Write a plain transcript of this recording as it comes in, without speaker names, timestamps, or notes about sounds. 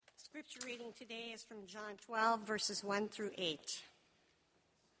Scripture reading today is from John 12, verses 1 through 8.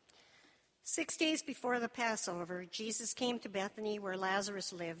 6 days before the Passover, Jesus came to Bethany where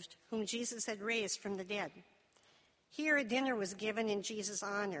Lazarus lived, whom Jesus had raised from the dead. Here a dinner was given in Jesus'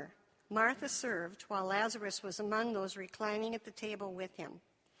 honor. Martha served, while Lazarus was among those reclining at the table with him.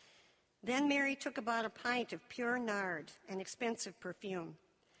 Then Mary took about a pint of pure nard, an expensive perfume.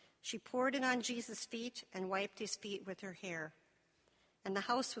 She poured it on Jesus' feet and wiped his feet with her hair. And the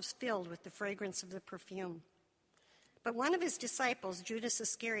house was filled with the fragrance of the perfume. But one of his disciples, Judas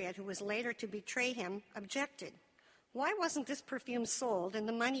Iscariot, who was later to betray him, objected. Why wasn't this perfume sold and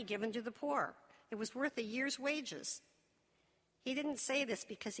the money given to the poor? It was worth a year's wages. He didn't say this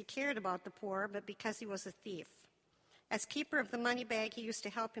because he cared about the poor, but because he was a thief. As keeper of the money bag, he used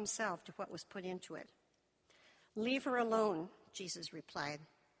to help himself to what was put into it. Leave her alone, Jesus replied.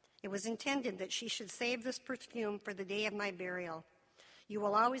 It was intended that she should save this perfume for the day of my burial. You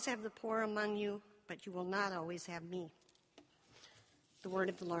will always have the poor among you, but you will not always have me. The word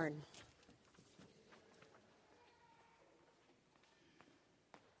of the Lord.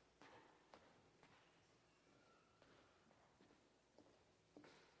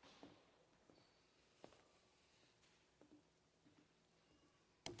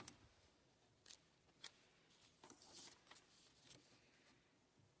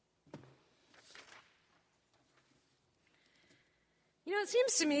 You know, it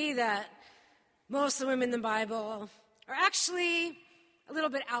seems to me that most of the women in the Bible are actually a little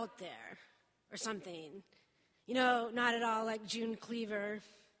bit out there or something. You know, not at all like June Cleaver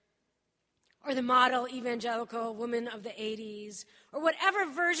or the model evangelical woman of the 80s or whatever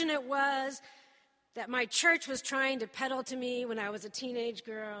version it was that my church was trying to peddle to me when I was a teenage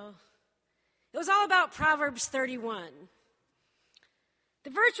girl. It was all about Proverbs 31.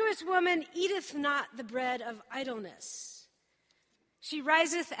 The virtuous woman eateth not the bread of idleness. She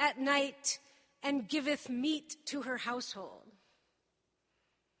riseth at night and giveth meat to her household.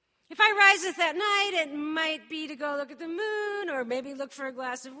 If I riseth at night, it might be to go look at the moon or maybe look for a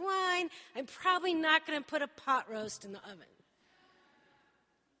glass of wine. I'm probably not going to put a pot roast in the oven.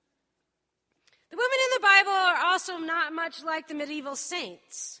 The women in the Bible are also not much like the medieval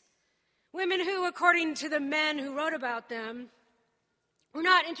saints. Women who, according to the men who wrote about them, were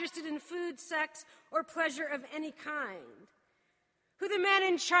not interested in food, sex, or pleasure of any kind, who the men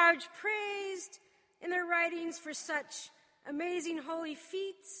in charge praised in their writings for such amazing holy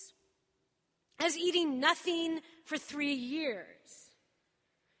feats as eating nothing for 3 years.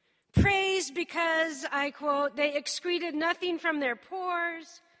 Praised because, I quote, they excreted nothing from their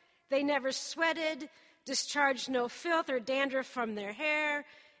pores, they never sweated, discharged no filth or dandruff from their hair,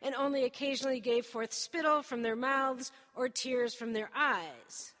 and only occasionally gave forth spittle from their mouths or tears from their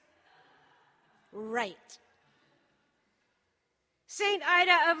eyes. Right. Saint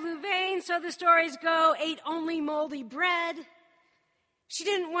Ida of Louvain, so the stories go, ate only moldy bread. She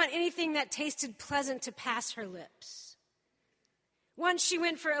didn't want anything that tasted pleasant to pass her lips. Once she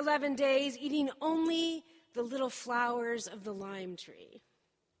went for 11 days eating only the little flowers of the lime tree.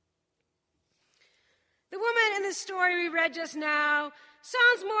 The woman in the story we read just now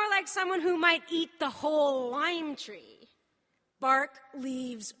sounds more like someone who might eat the whole lime tree, bark,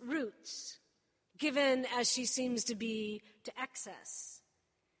 leaves, roots, given as she seems to be to excess.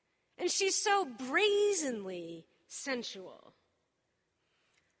 And she's so brazenly sensual.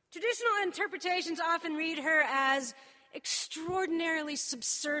 Traditional interpretations often read her as extraordinarily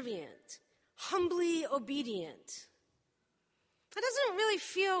subservient, humbly obedient. That doesn't really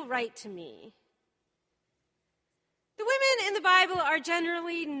feel right to me. The women in the Bible are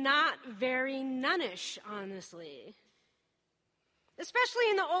generally not very nunnish, honestly. Especially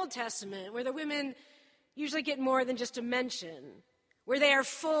in the Old Testament, where the women usually get more than just a mention, where they are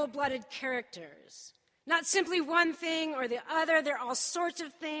full-blooded characters. Not simply one thing or the other, they're all sorts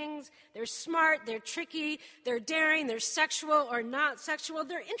of things. They're smart, they're tricky, they're daring, they're sexual or not sexual.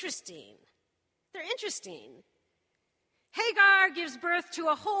 They're interesting. They're interesting. Hagar gives birth to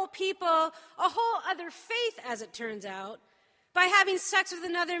a whole people, a whole other faith, as it turns out, by having sex with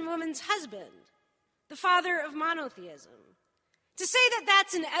another woman's husband, the father of monotheism. To say that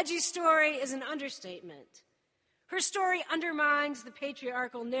that's an edgy story is an understatement. Her story undermines the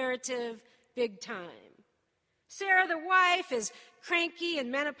patriarchal narrative big time. Sarah, the wife, is cranky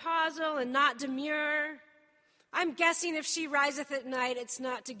and menopausal and not demure. I'm guessing if she riseth at night, it's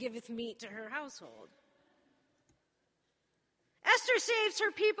not to giveth meat to her household. Esther saves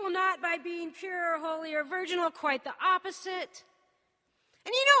her people not by being pure or holy or virginal, quite the opposite.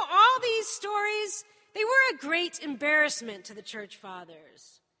 And you know, all these stories, they were a great embarrassment to the church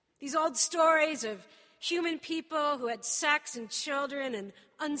fathers. These old stories of human people who had sex and children and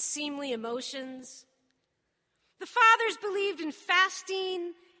unseemly emotions. The fathers believed in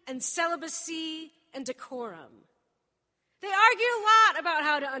fasting and celibacy and decorum. They argue a lot about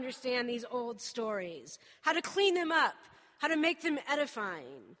how to understand these old stories, how to clean them up, how to make them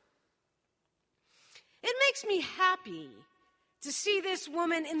edifying. It makes me happy to see this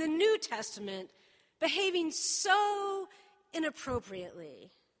woman in the New Testament behaving so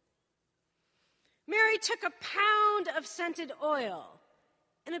inappropriately. Mary took a pound of scented oil,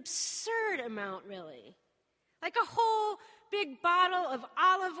 an absurd amount, really, like a whole big bottle of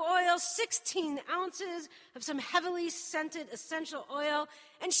olive oil, 16 ounces of some heavily scented essential oil,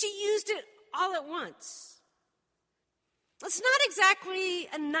 and she used it all at once. It's not exactly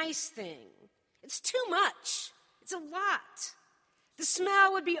a nice thing. It's too much. It's a lot. The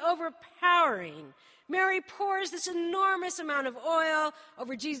smell would be overpowering. Mary pours this enormous amount of oil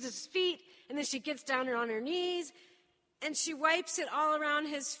over Jesus' feet, and then she gets down on her knees, and she wipes it all around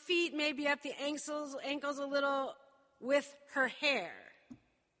his feet, maybe up the ankles a little, with her hair.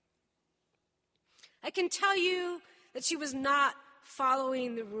 I can tell you that she was not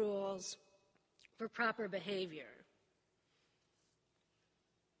following the rules for proper behavior.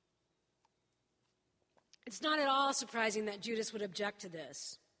 It's not at all surprising that Judas would object to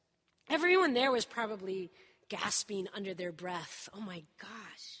this. Everyone there was probably gasping under their breath. Oh my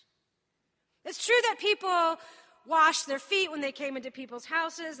gosh. It's true that people washed their feet when they came into people's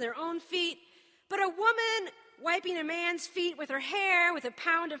houses, their own feet, but a woman wiping a man's feet with her hair with a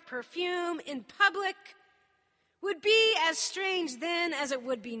pound of perfume in public would be as strange then as it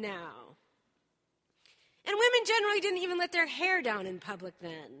would be now. And women generally didn't even let their hair down in public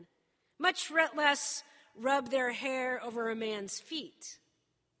then, much less rub their hair over a man's feet.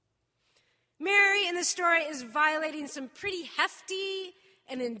 Mary in the story is violating some pretty hefty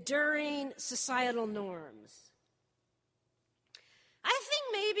and enduring societal norms. I think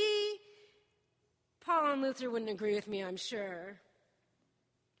maybe Paul and Luther wouldn't agree with me, I'm sure.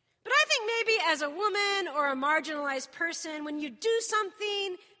 But I think maybe as a woman or a marginalized person, when you do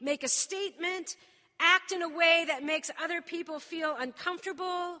something, make a statement, act in a way that makes other people feel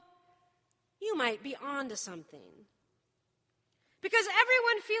uncomfortable, you might be onto something. Because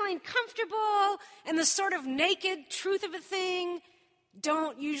everyone feeling comfortable and the sort of naked truth of a thing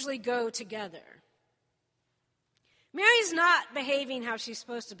don't usually go together. Mary's not behaving how she's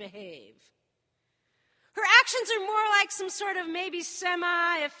supposed to behave. Her actions are more like some sort of maybe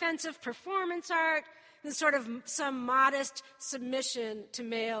semi-offensive performance art than sort of some modest submission to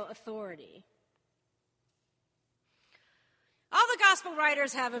male authority. All the gospel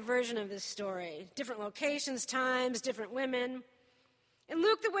writers have a version of this story, different locations, times, different women. In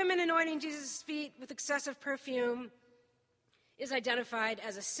Luke, the women anointing Jesus' feet with excessive perfume is identified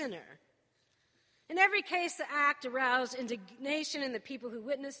as a sinner. In every case, the act aroused indignation in the people who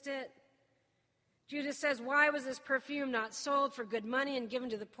witnessed it. Judas says, "Why was this perfume not sold for good money and given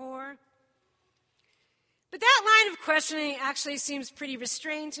to the poor?" But that line of questioning actually seems pretty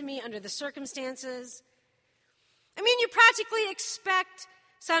restrained to me under the circumstances. I mean, you practically expect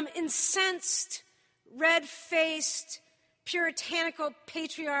some incensed, red-faced, puritanical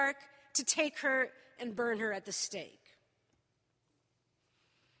patriarch to take her and burn her at the stake.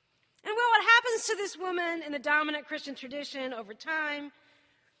 And well, what happens to this woman in the dominant Christian tradition over time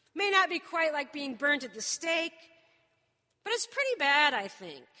may not be quite like being burnt at the stake, but it's pretty bad, I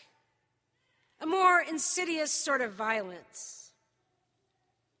think. A more insidious sort of violence.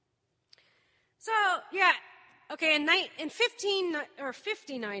 So, yeah, okay, in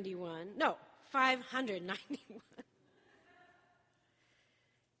 591.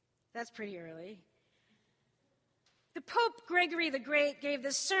 That's pretty early. The Pope Gregory the Great gave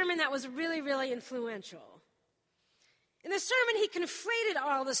this sermon that was really, really influential. In the sermon, he conflated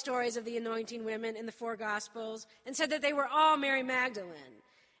all the stories of the anointing women in the four Gospels and said that they were all Mary Magdalene.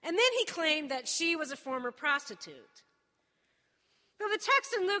 And then he claimed that she was a former prostitute. Though the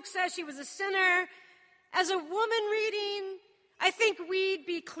text in Luke says she was a sinner, as a woman reading, I think we'd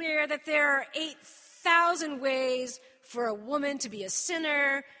be clear that there are 8,000 ways for a woman to be a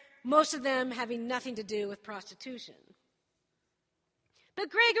sinner, most of them having nothing to do with prostitution. But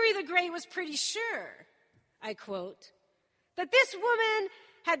Gregory the Great was pretty sure, I quote, that this woman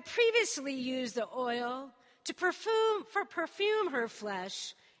had previously used the oil to perfume her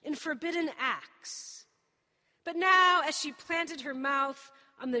flesh in forbidden acts. But now, as she planted her mouth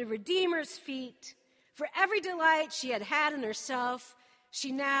on the Redeemer's feet, for every delight she had had in herself,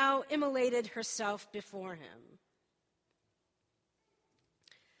 she now immolated herself before him.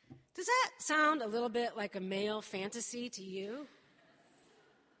 Does that sound a little bit like a male fantasy to you?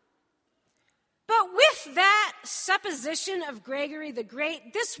 But with that supposition of Gregory the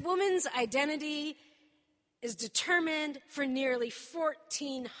Great, this woman's identity is determined for nearly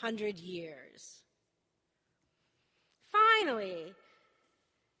 1,400 years. Finally,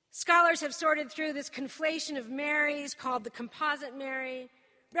 scholars have sorted through this conflation of Marys called the Composite Mary,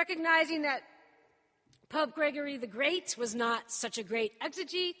 recognizing that Pope Gregory the Great was not such a great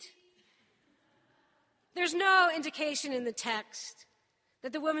exegete. There's no indication in the text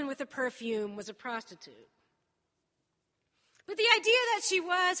that the woman with the perfume was a prostitute. But the idea that she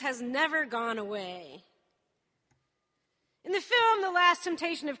was has never gone away. In the film The Last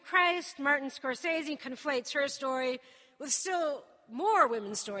Temptation of Christ, Martin Scorsese conflates her story with still more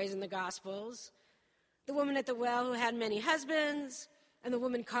women's stories in the Gospels. The woman at the well who had many husbands, and the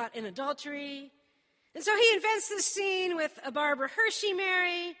woman caught in adultery. And so he invents this scene with a Barbara Hershey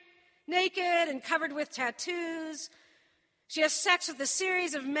Mary, naked and covered with tattoos. She has sex with a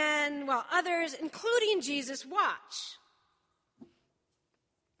series of men while others, including Jesus, watch.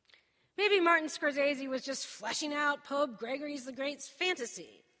 Maybe Martin Scorsese was just fleshing out Pope Gregory the Great's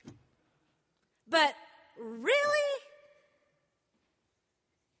fantasy. But really?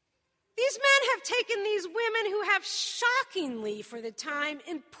 These men have taken these women who have shockingly, for the time,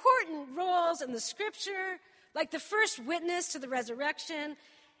 important roles in the scripture, like the first witness to the resurrection,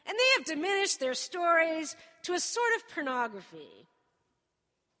 and they have diminished their stories to a sort of pornography.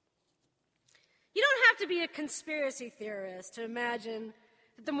 You don't have to be a conspiracy theorist to imagine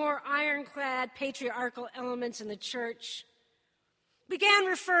that the more ironclad patriarchal elements in the church began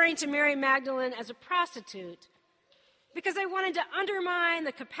referring to Mary Magdalene as a prostitute because they wanted to undermine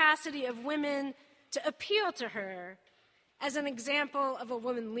the capacity of women to appeal to her as an example of a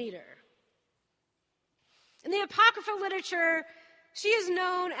woman leader. In the apocryphal literature, she is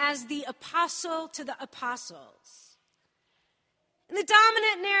known as the apostle to the apostles. In the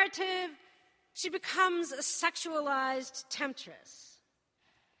dominant narrative, she becomes a sexualized temptress.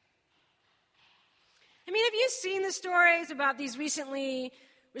 I mean, have you seen the stories about these recently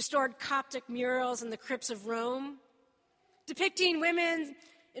restored Coptic murals in the crypts of Rome, depicting women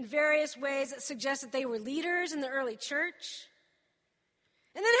in various ways that suggest that they were leaders in the early church?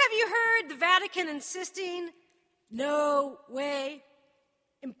 And then have you heard the Vatican insisting, no way,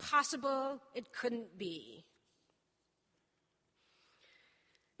 impossible, it couldn't be?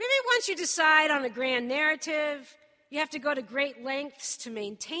 Maybe once you decide on a grand narrative, you have to go to great lengths to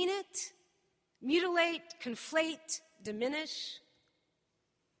maintain it, mutilate, conflate, diminish.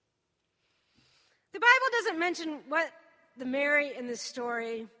 The Bible doesn't mention what the Mary in this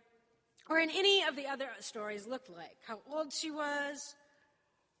story or in any of the other stories looked like, how old she was,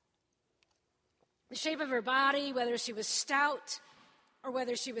 the shape of her body, whether she was stout or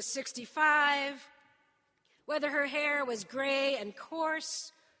whether she was 65, whether her hair was gray and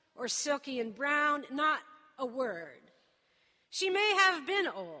coarse or silky and brown, not a word. She may have been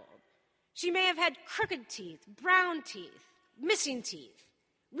old. She may have had crooked teeth, brown teeth, missing teeth,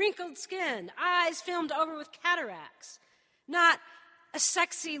 wrinkled skin, eyes filmed over with cataracts, not a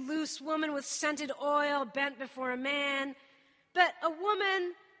sexy, loose woman with scented oil bent before a man, but a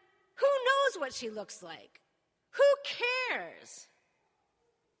woman who knows what she looks like. Who cares?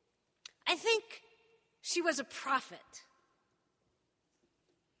 I think she was a prophet.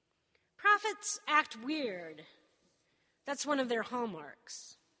 Prophets act weird. That's one of their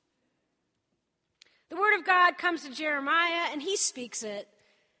hallmarks. The word of God comes to Jeremiah, and he speaks it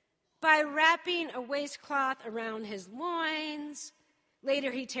by wrapping a waistcloth around his loins.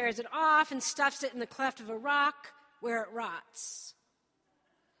 Later he tears it off and stuffs it in the cleft of a rock where it rots.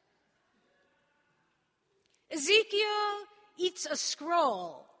 Ezekiel eats a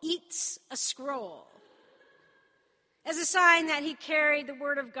scroll as a sign that he carried the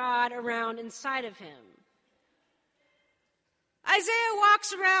word of God around inside of him. Isaiah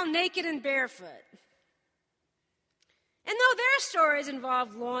walks around naked and barefoot. And though their stories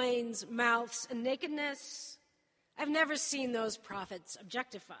involve loins, mouths, and nakedness, I've never seen those prophets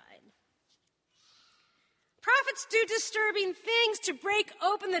objectified. Prophets do disturbing things to break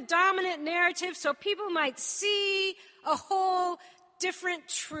open the dominant narrative so people might see a whole different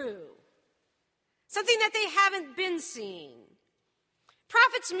true, something that they haven't been seeing.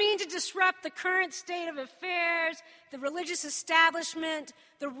 Prophets mean to disrupt the current state of affairs, the religious establishment,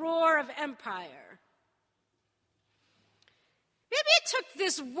 the roar of empire. Maybe it took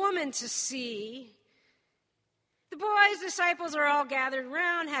this woman to see. The boys' disciples are all gathered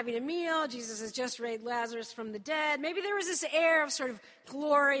around having a meal. Jesus has just raised Lazarus from the dead. Maybe there was this air of sort of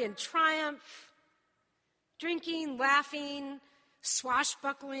glory and triumph, drinking, laughing,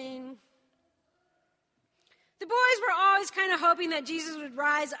 swashbuckling. The boys were always kind of hoping that Jesus would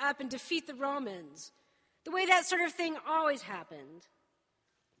rise up and defeat the Romans, the way that sort of thing always happened.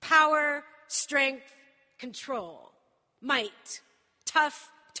 Power, strength, control, might,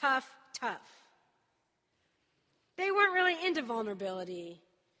 tough, tough, tough. They weren't really into vulnerability.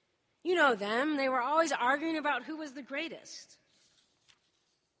 You know them. They were always arguing about who was the greatest.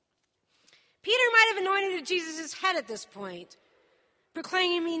 Peter might have anointed Jesus' head at this point,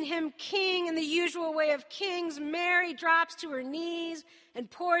 proclaiming him king in the usual way of kings. Mary drops to her knees and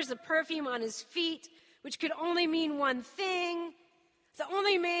pours the perfume on his feet, which could only mean one thing. The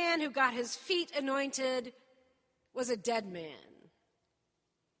only man who got his feet anointed was a dead man.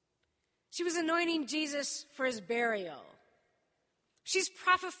 She was anointing Jesus for his burial. She's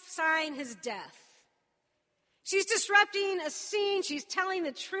prophesying his death. She's disrupting a scene, she's telling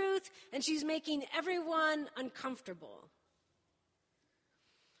the truth, and she's making everyone uncomfortable.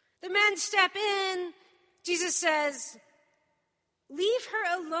 The men step in. Jesus says, "Leave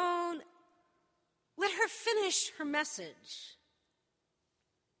her alone. Let her finish her message."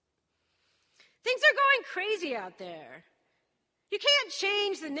 Things are going crazy out there. You can't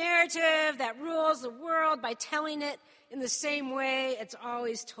change the narrative that rules the world by telling it in the same way it's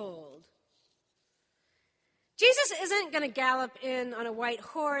always told. Jesus isn't going to gallop in on a white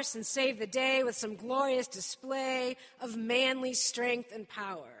horse and save the day with some glorious display of manly strength and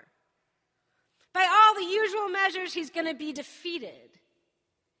power. By all the usual measures, he's going to be defeated.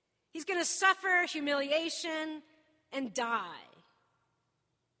 He's going to suffer humiliation and die.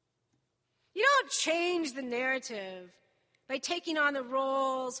 You don't change the narrative by taking on the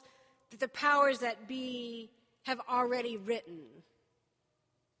roles that the powers that be have already written.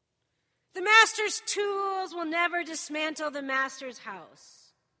 The master's tools will never dismantle the master's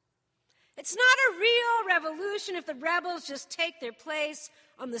house. It's not a real revolution if the rebels just take their place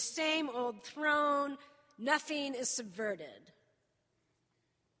on the same old throne. Nothing is subverted.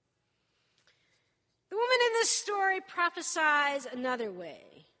 The woman in this story prophesies another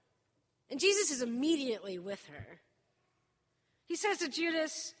way, and Jesus is immediately with her. He says to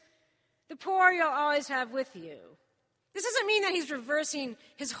Judas, "The poor you'll always have with you." This doesn't mean that he's reversing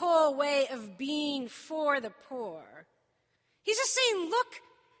his whole way of being for the poor. He's just saying, look,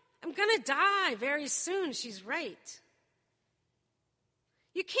 I'm going to die very soon. She's right.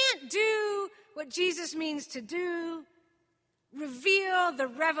 You can't do what Jesus means to do, reveal the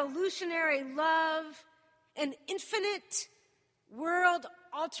revolutionary love and infinite,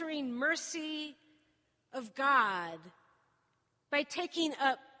 world-altering mercy of God by taking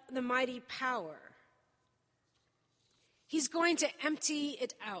up the mighty power. He's going to empty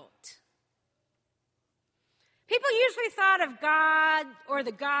it out. People usually thought of God or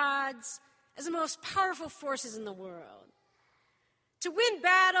the gods as the most powerful forces in the world. To win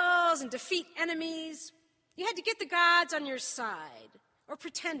battles and defeat enemies, you had to get the gods on your side, or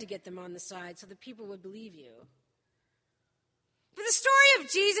pretend to get them on the side so that people would believe you. But the story of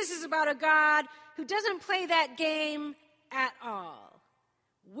Jesus is about a God who doesn't play that game at all,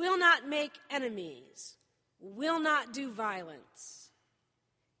 will not make enemies, will not do violence,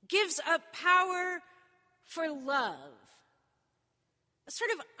 gives up power for love. A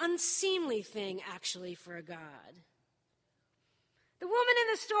sort of unseemly thing, actually, for a God. The woman in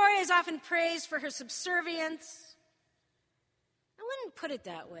the story is often praised for her subservience. I wouldn't put it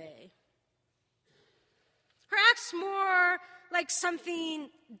that way. Her act's more like something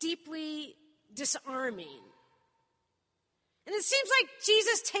deeply disarming. And it seems like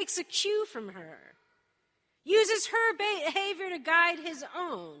Jesus takes a cue from her, uses her behavior to guide his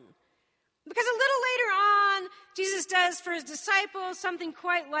own. Because a little later on, Jesus does for his disciples something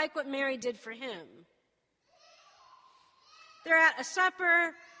quite like what Mary did for him. They're at a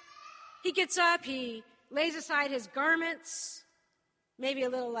supper. He gets up, he lays aside his garments, maybe a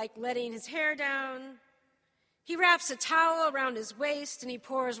little like letting his hair down. He wraps a towel around his waist and he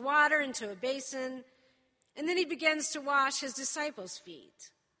pours water into a basin, and then he begins to wash his disciples'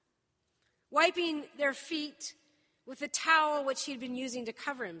 feet, wiping their feet with the towel which he'd been using to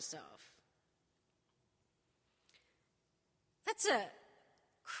cover himself. That's a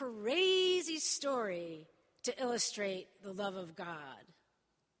crazy story to illustrate the love of God.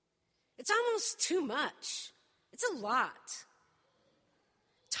 It's almost too much. It's a lot.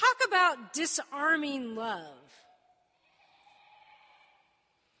 Talk about disarming love.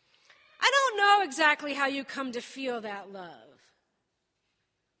 I don't know exactly how you come to feel that love.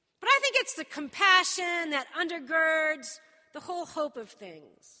 But I think it's the compassion that undergirds the whole hope of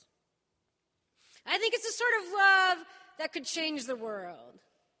things. I think it's the sort of love that could change the world.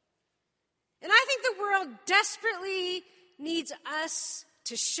 And I think the world desperately needs us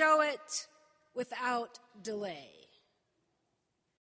to show it without delay.